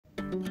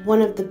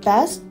One of the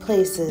best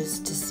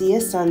places to see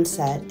a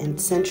sunset in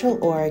Central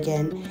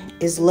Oregon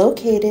is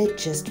located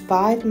just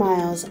 5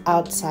 miles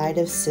outside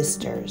of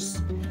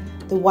Sisters.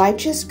 The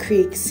Whychus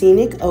Creek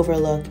Scenic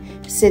Overlook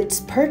sits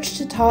perched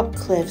atop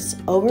cliffs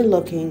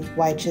overlooking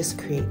Whychus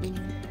Creek.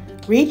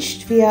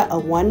 Reached via a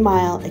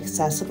 1-mile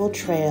accessible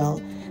trail,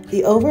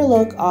 the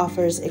Overlook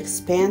offers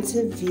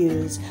expansive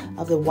views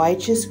of the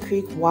Whychus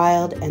Creek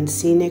Wild and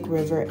Scenic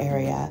River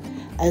area,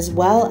 as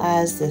well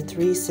as the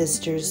Three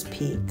Sisters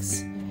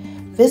Peaks.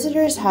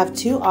 Visitors have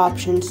 2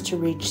 options to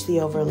reach the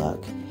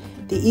Overlook.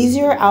 The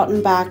easier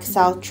out-and-back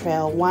South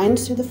Trail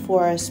winds through the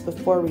forest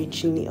before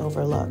reaching the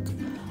Overlook.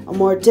 A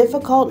more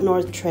difficult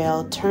North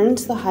Trail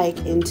turns the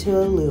hike into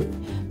a loop,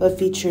 but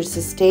features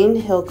sustained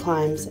hill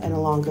climbs and a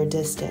longer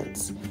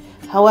distance.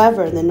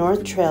 However, the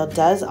North Trail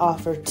does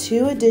offer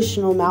 2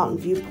 additional mountain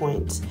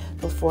viewpoints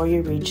before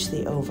you reach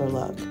the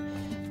Overlook.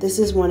 This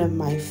is one of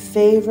my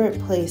favorite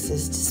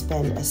places to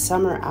spend a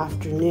summer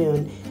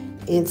afternoon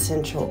in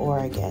Central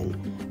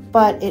Oregon,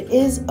 but it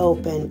is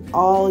open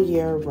all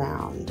year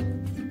round.